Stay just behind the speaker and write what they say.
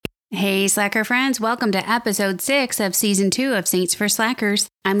Hey, Slacker friends, welcome to episode 6 of season 2 of Saints for Slackers.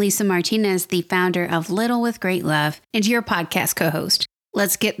 I'm Lisa Martinez, the founder of Little with Great Love, and your podcast co-host.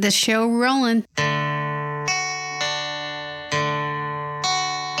 Let's get this show rolling. Don't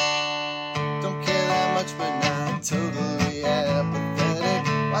care that much, but not totally apathetic.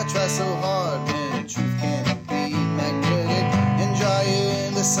 Why try so hard when truth can't be magnetic? And draw you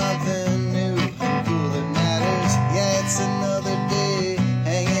into something new and cool that matters. Yeah, it's another day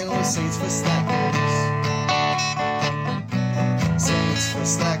hanging with Saints for Slackers. Saints for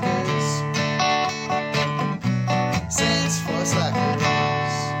Slackers. Saints for Slackers.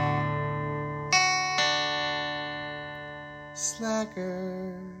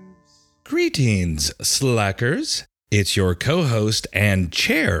 Slackers. Greetings, Slackers. It's your co-host and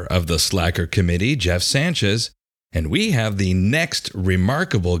chair of the Slacker Committee, Jeff Sanchez, and we have the next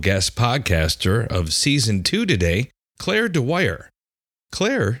remarkable guest podcaster of Season 2 today, Claire Dwyer.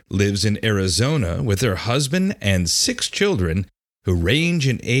 Claire lives in Arizona with her husband and 6 children who range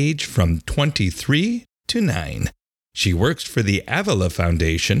in age from 23 to 9. She works for the Avila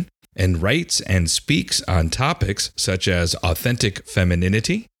Foundation and writes and speaks on topics such as authentic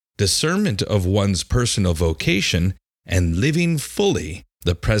femininity, discernment of one's personal vocation, and living fully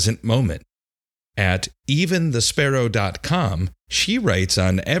the present moment. At eventhesparrow.com, she writes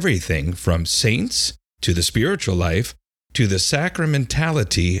on everything from saints to the spiritual life to the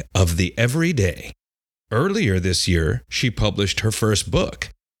sacramentality of the everyday. Earlier this year, she published her first book,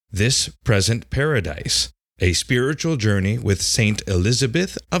 This Present Paradise, a spiritual journey with Saint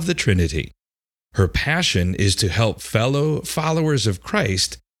Elizabeth of the Trinity. Her passion is to help fellow followers of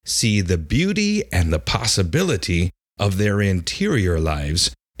Christ see the beauty and the possibility of their interior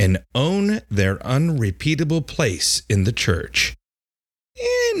lives and own their unrepeatable place in the church.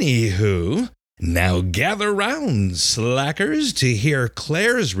 Anywho, now gather round, Slackers, to hear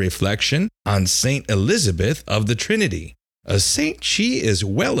Claire's reflection on Saint Elizabeth of the Trinity, a saint she is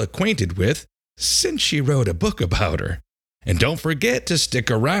well acquainted with since she wrote a book about her. And don't forget to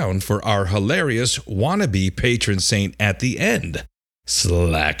stick around for our hilarious wannabe patron saint at the end.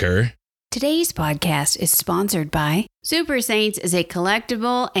 Slacker. Today's podcast is sponsored by Super Saints is a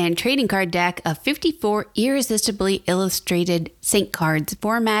collectible and trading card deck of 54 irresistibly illustrated saint cards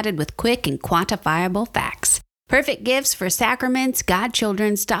formatted with quick and quantifiable facts. Perfect gifts for sacraments,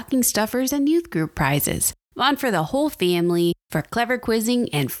 godchildren, stocking stuffers, and youth group prizes. Fun for the whole family for clever quizzing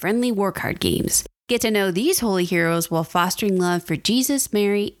and friendly war card games. Get to know these holy heroes while fostering love for Jesus,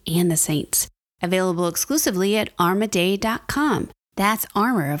 Mary, and the saints. Available exclusively at armadei.com. That's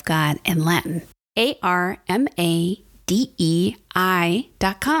Armor of God in Latin.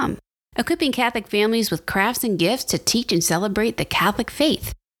 ARMADEI.com. Equipping Catholic families with crafts and gifts to teach and celebrate the Catholic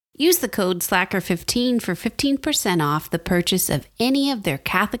faith. Use the code SLACKER15 for 15% off the purchase of any of their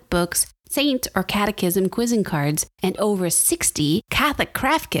Catholic books, saint or catechism quizzing cards, and over 60 Catholic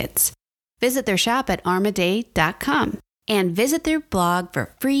craft kits. Visit their shop at armadei.com. And visit their blog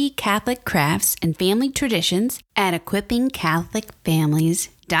for free Catholic crafts and family traditions at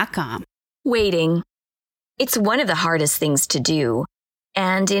equippingcatholicfamilies.com. Waiting. It's one of the hardest things to do.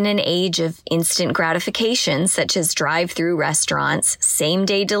 And in an age of instant gratification, such as drive-through restaurants,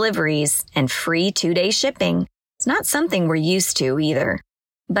 same-day deliveries, and free 2-day shipping, it's not something we're used to either.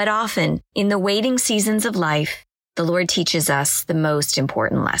 But often, in the waiting seasons of life, the Lord teaches us the most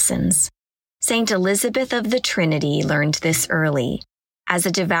important lessons. Saint Elizabeth of the Trinity learned this early. As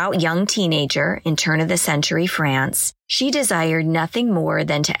a devout young teenager in turn-of-the-century France, she desired nothing more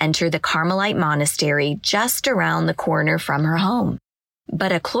than to enter the Carmelite monastery just around the corner from her home.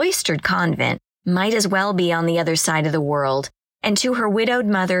 But a cloistered convent might as well be on the other side of the world, and to her widowed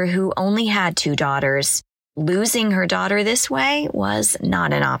mother who only had 2 daughters, losing her daughter this way was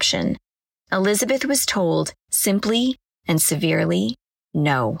not an option. Elizabeth was told simply and severely,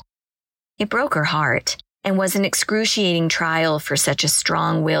 no. It broke her heart and was an excruciating trial for such a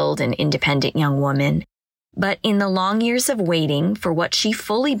strong-willed and independent young woman. But in the long years of waiting for what she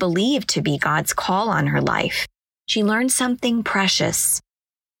fully believed to be God's call on her life, she learned something precious.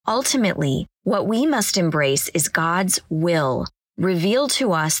 Ultimately, what we must embrace is God's will, revealed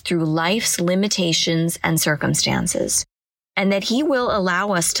to us through life's limitations and circumstances, and that He will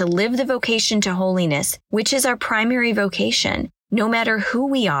allow us to live the vocation to holiness, which is our primary vocation, no matter who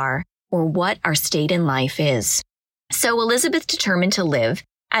we are or what our state in life is. So Elizabeth determined to live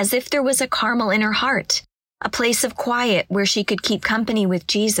as if there was a Carmel in her heart, a place of quiet where she could keep company with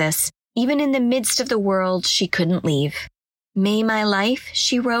Jesus, even in the midst of the world she couldn't leave. May my life,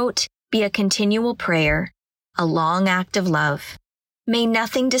 she wrote, be a continual prayer, a long act of love. May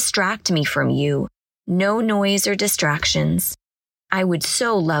nothing distract me from you, no noise or distractions. I would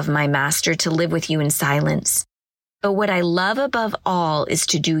so love my master to live with you in silence. But what I love above all is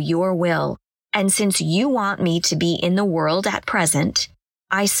to do your will. And since you want me to be in the world at present,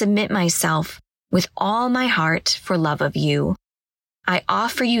 I submit myself with all my heart for love of you. I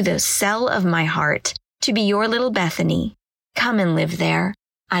offer you the cell of my heart to be your little Bethany. Come and live there.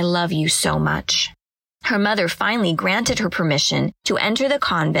 I love you so much. Her mother finally granted her permission to enter the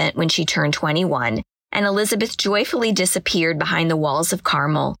convent when she turned 21, and Elizabeth joyfully disappeared behind the walls of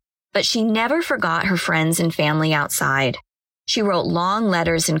Carmel. But she never forgot her friends and family outside. She wrote long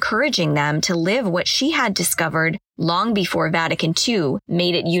letters encouraging them to live what she had discovered long before Vatican II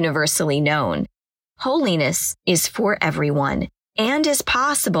made it universally known. Holiness is for everyone and is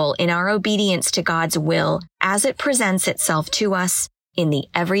possible in our obedience to God's will as it presents itself to us in the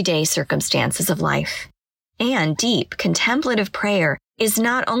everyday circumstances of life. And deep contemplative prayer is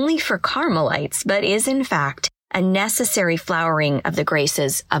not only for Carmelites, but is in fact a necessary flowering of the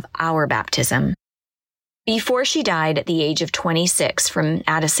graces of our baptism. Before she died at the age of 26 from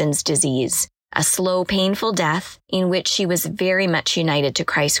Addison's disease, a slow, painful death in which she was very much united to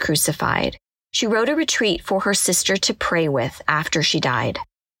Christ crucified, she wrote a retreat for her sister to pray with after she died.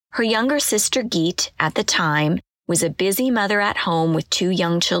 Her younger sister, Geet, at the time, was a busy mother at home with 2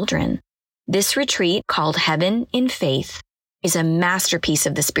 young children. This retreat, called Heaven in Faith, is a masterpiece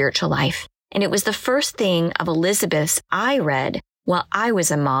of the spiritual life, and it was the first thing of Elizabeth's I read while I was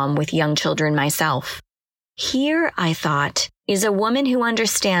a mom with young children myself. Here, I thought, is a woman who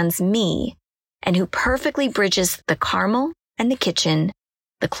understands me and who perfectly bridges the Carmel and the kitchen,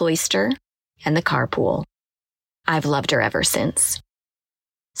 the cloister and the carpool. I've loved her ever since.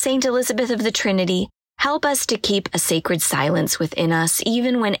 Saint Elizabeth of the Trinity, help us to keep a sacred silence within us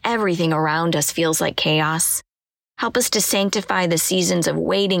even when everything around us feels like chaos. Help us to sanctify the seasons of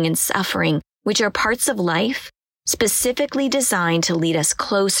waiting and suffering, which are parts of life specifically designed to lead us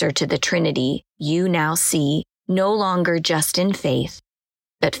closer to the Trinity you now see, no longer just in faith,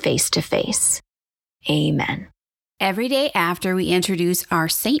 but face to face. Amen. Every day after we introduce our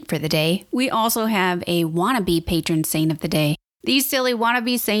saint for the day, we also have a wannabe patron saint of the day. These silly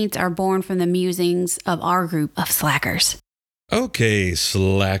wannabe saints are born from the musings of our group of slackers. Okay,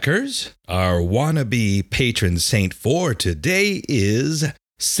 slackers, our wannabe patron saint for today is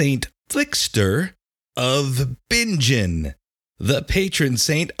Saint Flixter of Bingen, the patron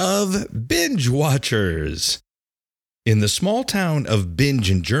saint of binge watchers. In the small town of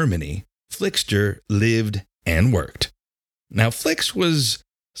Bingen, Germany, Flixter lived and worked. Now, Flix was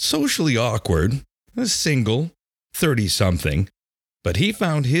socially awkward, single, 30-something, but he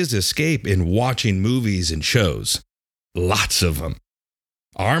found his escape in watching movies and shows. Lots of them.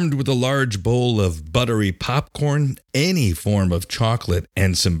 Armed with a large bowl of buttery popcorn, any form of chocolate,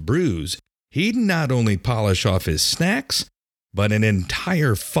 and some brews, he'd not only polish off his snacks, but an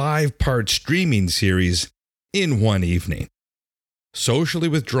entire 5-part streaming series in one evening. Socially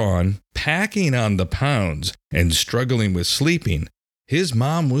withdrawn, packing on the pounds, and struggling with sleeping, his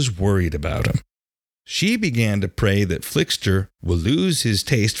mom was worried about him. She began to pray that Flixter will lose his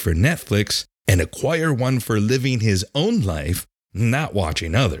taste for Netflix and acquire one for living his own life, not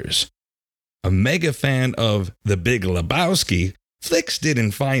watching others. A mega fan of The Big Lebowski, Flix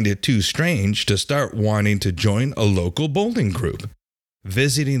didn't find it too strange to start wanting to join a local bowling group.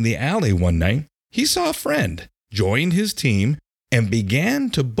 Visiting the alley one night, he saw a friend, joined his team, and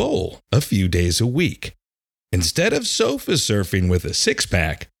began to bowl a few days a week. Instead of sofa surfing with a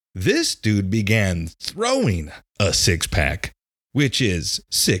 6-pack, this dude began throwing a 6-pack, which is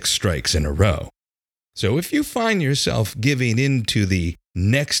 6 strikes in a row. So if you find yourself giving into the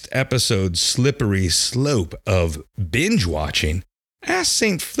next episode's slippery slope of binge watching, ask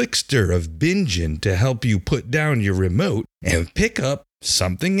St. Flixter of Bingen to help you put down your remote and pick up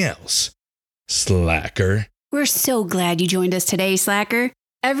something else. Slacker. We're so glad you joined us today, Slacker.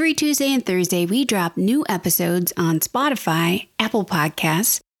 Every Tuesday and Thursday, we drop new episodes on Spotify, Apple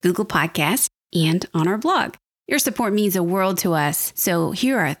Podcasts, Google Podcasts, and on our blog. Your support means the world to us, so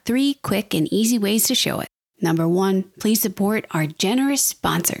here are 3 quick and easy ways to show it. Number 1, please support our generous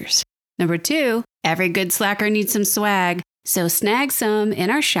sponsors. Number 2, every good slacker needs some swag, so snag some in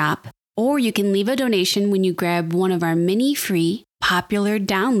our shop, or you can leave a donation when you grab one of our many free popular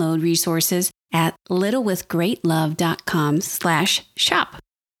download resources at littlewithgreatlove.com/shop.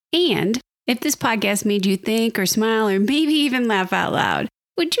 And if this podcast made you think or smile or maybe even laugh out loud,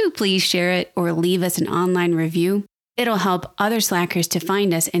 would you please share it or leave us an online review? It'll help other slackers to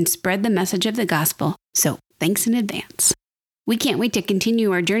find us and spread the message of the gospel. So thanks in advance. We can't wait to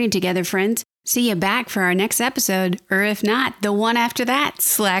continue our journey together, friends. See you back for our next episode, or if not, the one after that,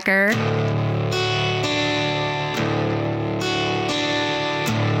 slacker.